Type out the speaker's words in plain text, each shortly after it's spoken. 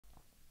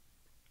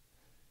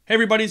Hey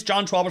everybody, it's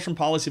John Schwabish from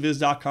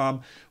PolicyViz.com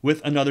with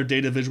another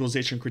data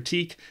visualization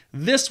critique.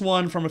 This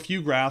one from a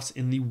few graphs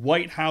in the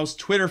White House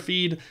Twitter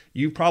feed.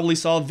 You probably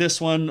saw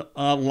this one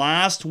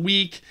last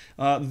week.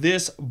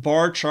 This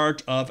bar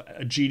chart of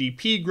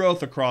GDP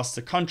growth across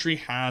the country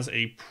has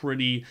a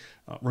pretty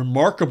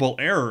remarkable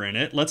error in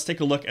it. Let's take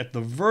a look at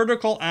the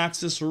vertical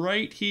axis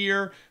right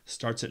here.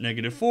 Starts at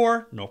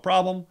 -4, no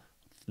problem.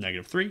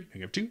 -3,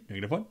 -2,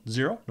 -1,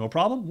 0, no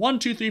problem. 1,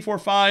 2, 3, 4,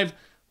 5.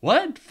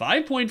 What?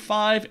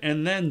 5.5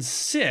 and then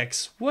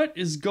 6. What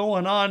is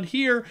going on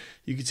here?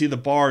 You can see the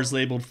bar is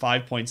labeled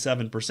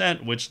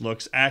 5.7%, which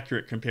looks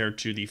accurate compared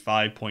to the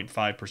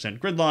 5.5%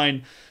 grid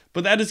line.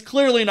 But that is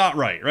clearly not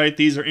right?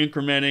 These are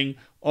incrementing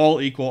all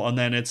equal, and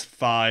then it's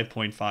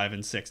 5.5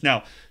 and 6.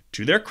 Now,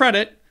 to their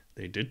credit,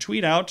 they did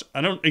tweet out.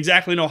 I don't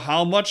exactly know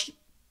how much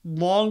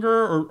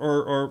longer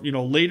or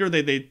later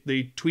they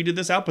tweeted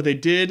this out, but they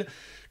did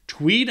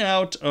tweet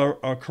out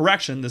a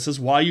correction. This is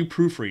why you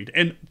proofread.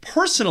 And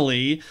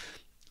personally,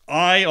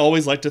 I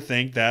always like to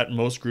think that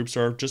most groups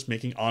are just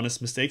making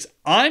honest mistakes.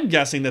 I'm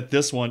guessing that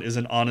this one is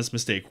an honest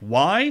mistake.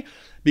 Why?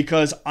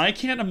 Because I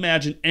can't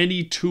imagine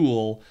any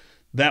tool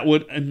that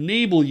would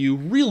enable you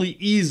really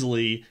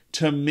easily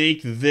to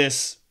make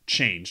this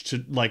change,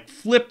 to like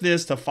flip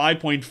this to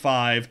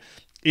 5.5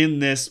 in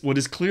this, what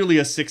is clearly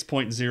a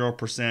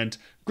 6.0%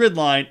 grid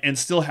line, and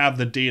still have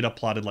the data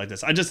plotted like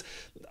this.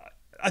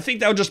 I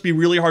think that would just be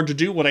really hard to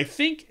do. What I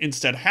think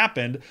instead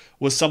happened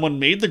was someone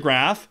made the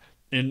graph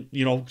in,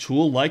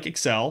 tool like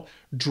Excel,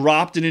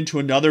 dropped it into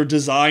another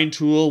design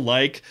tool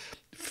like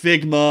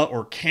Figma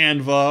or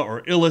Canva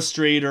or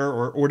Illustrator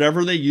or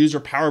whatever they use, or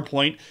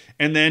PowerPoint,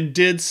 and then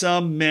did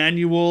some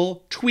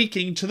manual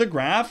tweaking to the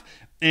graph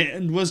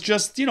and was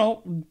just,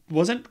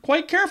 wasn't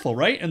quite careful,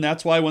 right? And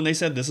that's why when they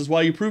said this is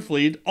why you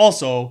proofread,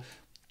 also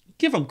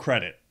give them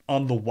credit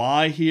on the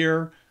Y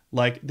here.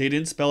 Like, they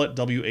didn't spell it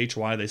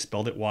W-H-Y, they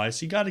spelled it Y.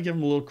 So you got to give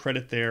them a little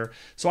credit there.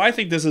 So I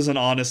think this is an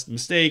honest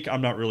mistake. I'm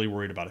not really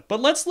worried about it.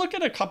 But let's look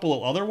at a couple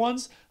of other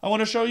ones I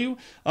want to show you.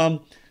 The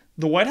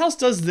White House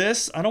does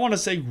this, I don't want to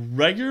say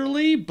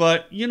regularly,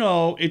 but,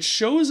 it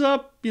shows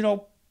up,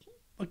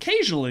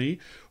 occasionally,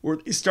 or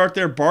they start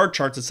their bar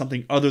charts at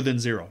something other than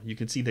 0. You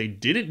can see they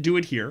didn't do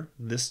it here.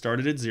 This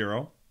started at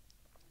 0.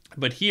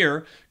 But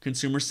here,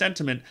 consumer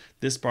sentiment,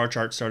 this bar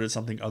chart started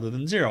something other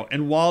than 0.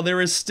 And while there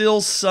is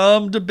still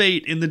some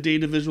debate in the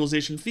data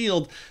visualization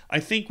field, I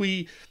think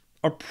we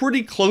are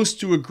pretty close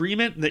to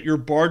agreement that your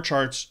bar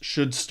charts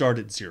should start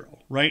at 0,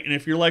 right? And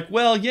if you're like,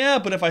 well, yeah,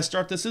 but if I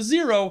start this as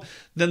 0,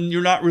 then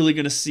you're not really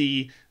going to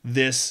see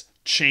this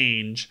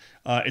change.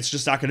 It's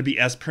just not going to be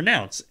as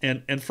pronounced.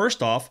 And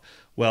first off,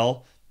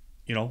 well,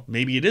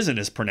 maybe it isn't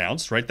as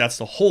pronounced, right? That's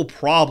the whole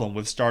problem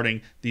with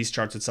starting these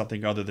charts at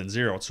something other than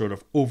 0. It sort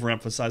of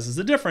overemphasizes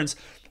the difference.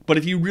 But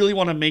if you really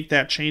want to make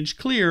that change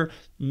clear,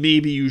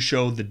 maybe you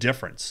show the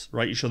difference,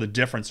 right? You show the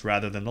difference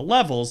rather than the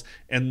levels,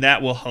 and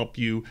that will help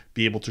you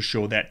be able to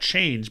show that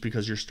change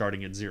because you're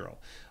starting at 0.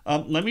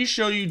 Let me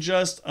show you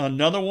just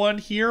another one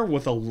here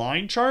with a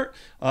line chart.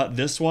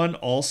 This one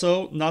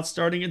also not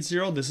starting at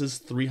 0. This is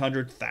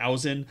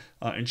 300,000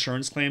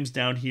 insurance claims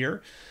down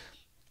here.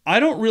 I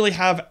don't really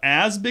have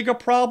as big a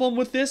problem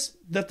with this,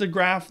 that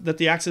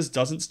the axis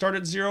doesn't start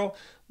at 0.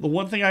 The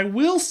one thing I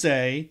will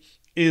say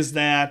is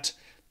that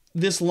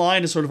this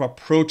line is sort of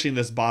approaching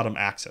this bottom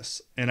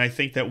axis. And I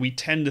think that we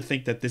tend to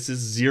think that this is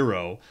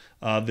 0.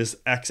 This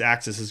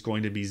x-axis is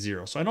going to be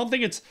 0. So I don't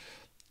think it's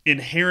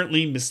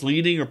inherently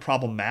misleading or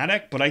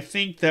problematic, but I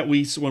think that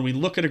when we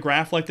look at a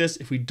graph like this,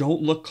 if we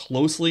don't look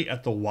closely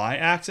at the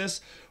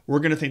y-axis, we're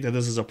going to think that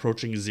this is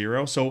approaching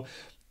 0. So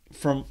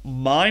from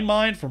my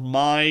mind, from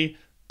my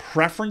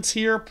preference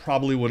here,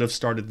 probably would have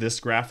started this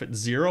graph at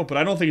 0, but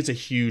I don't think it's a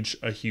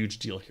huge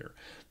deal here.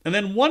 And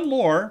then one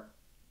more,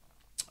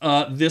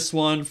 this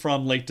one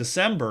from late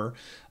December.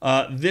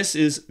 This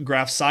is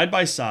graph side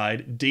by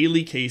side,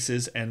 daily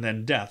cases and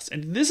then deaths.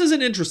 And this is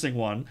an interesting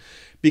one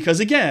because,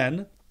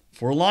 again,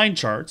 for line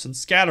charts and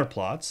scatter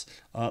plots,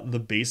 the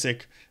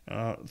basic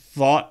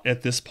thought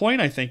at this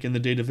point, I think, in the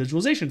data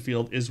visualization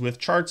field is with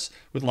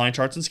line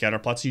charts and scatter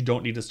plots, you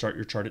don't need to start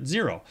your chart at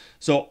 0.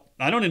 So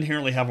I don't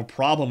inherently have a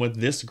problem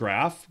with this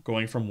graph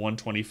going from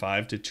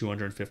 125 to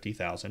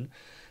 250,000.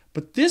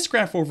 But this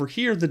graph over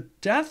here, the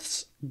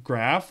deaths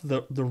graph,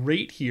 the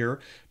rate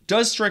here,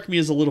 does strike me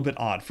as a little bit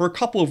odd for a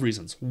couple of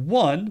reasons.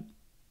 One,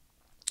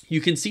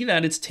 you can see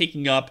that it's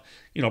taking up,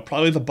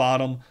 probably the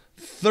bottom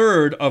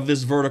third of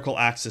this vertical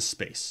axis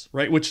space,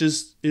 right? Which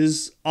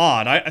is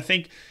odd. I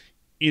think,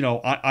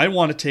 I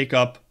want to take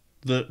up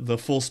the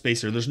full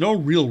space here. There's no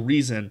real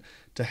reason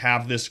to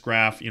have this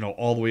graph,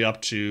 all the way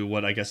up to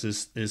what I guess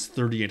is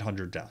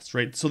 3,800 deaths,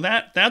 right? So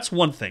that's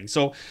one thing.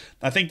 So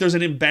I think there's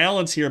an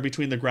imbalance here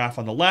between the graph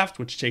on the left,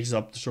 which takes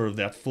up sort of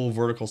that full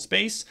vertical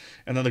space,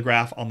 and then the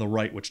graph on the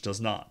right, which does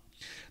not.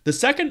 The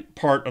second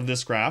part of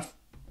this graph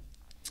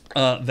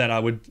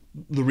the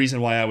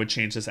reason why I would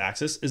change this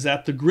axis is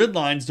that the grid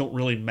lines don't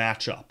really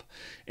match up.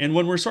 And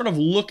when we're sort of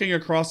looking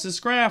across this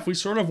graph, we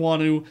sort of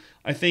want to,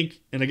 I think,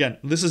 and again,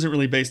 this isn't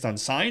really based on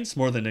science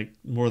more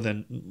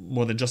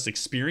than just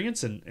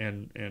experience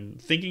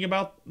and thinking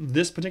about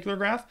this particular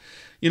graph.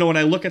 You know, when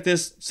I look at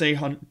this, say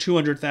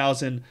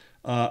 200,000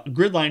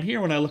 grid line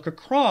here, when I look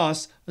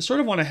across, I sort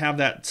of want to have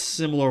that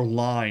similar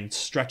line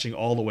stretching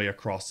all the way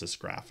across this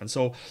graph. And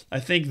so I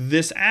think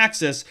this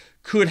axis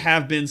could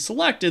have been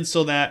selected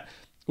so that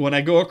when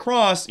I go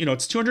across, you know,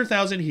 it's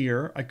 200,000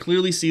 here. I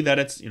clearly see that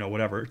it's, you know,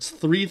 whatever, it's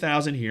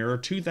 3,000 here or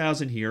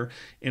 2,000 here,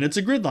 and it's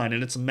a grid line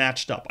and it's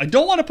matched up. I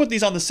don't want to put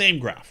these on the same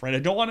graph, right? I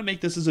don't want to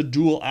make this as a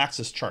dual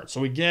axis chart.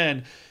 So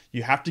again,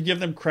 you have to give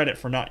them credit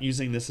for not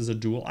using this as a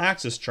dual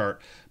axis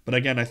chart. But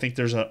again, I think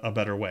there's a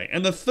better way.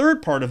 And the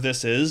third part of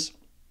this is,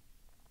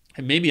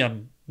 and maybe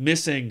I'm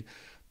missing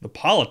the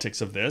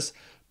politics of this,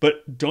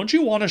 but don't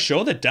you want to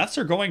show that deaths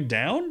are going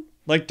down?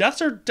 Like deaths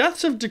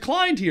have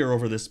declined here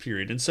over this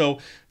period. And so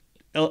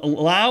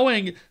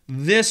allowing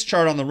this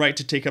chart on the right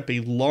to take up a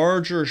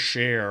larger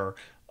share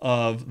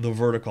of the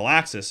vertical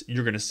axis,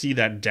 you're going to see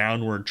that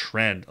downward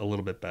trend a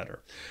little bit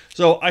better.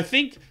 So I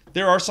think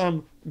there are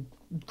some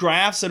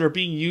graphs that are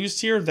being used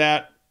here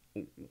that,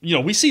 you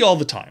know, we see all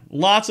the time.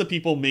 Lots of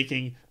people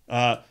making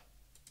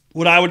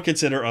what I would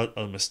consider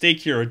a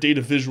mistake here, a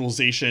data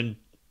visualization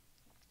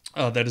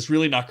that is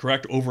really not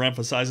correct,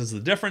 overemphasizes the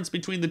difference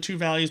between the two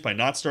values by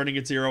not starting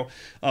at 0.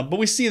 But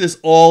we see this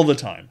all the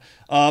time.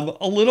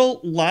 A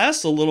little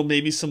less, a little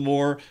maybe some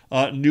more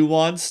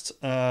nuanced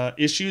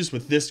issues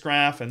with this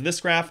graph and this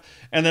graph.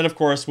 And then, of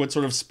course, what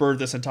sort of spurred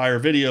this entire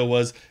video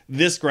was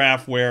this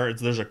graph where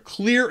there's a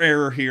clear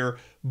error here,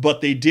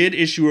 but they did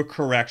issue a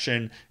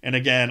correction. And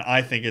again,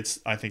 I think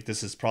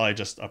this is probably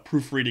just a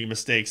proofreading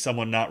mistake,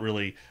 someone not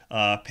really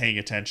paying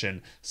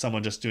attention,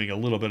 someone just doing a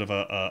little bit of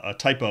a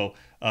typo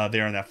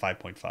there in that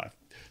 5.5.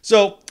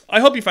 So I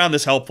hope you found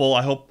this helpful.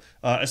 I hope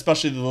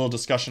especially the little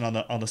discussion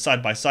on the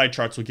side-by-side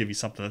charts will give you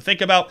something to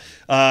think about.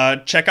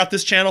 Check out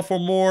this channel for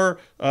more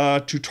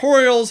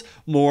tutorials,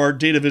 more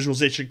data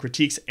visualization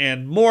critiques,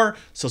 and more.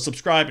 So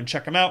subscribe and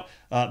check them out.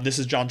 This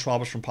is John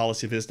Schwabish from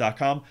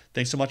PolicyViz.com.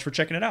 Thanks so much for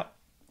checking it out.